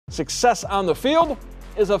Success on the field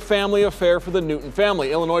is a family affair for the Newton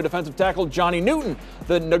family. Illinois defensive tackle Johnny Newton,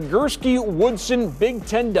 the Nagurski-Woodson Big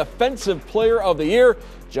Ten Defensive Player of the Year.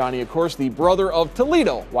 Johnny, of course, the brother of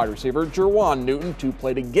Toledo wide receiver Jerwan Newton, two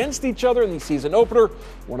played against each other in the season opener.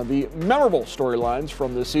 One of the memorable storylines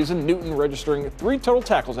from this season, Newton registering 3 total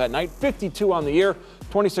tackles that night, 52 on the year,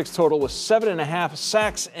 26 total with 7.5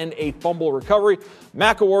 sacks and a fumble recovery.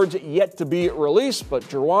 MAC awards yet to be released, but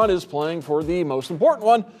Jerwan is playing for the most important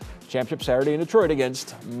one, Championship Saturday in Detroit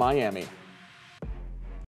against Miami.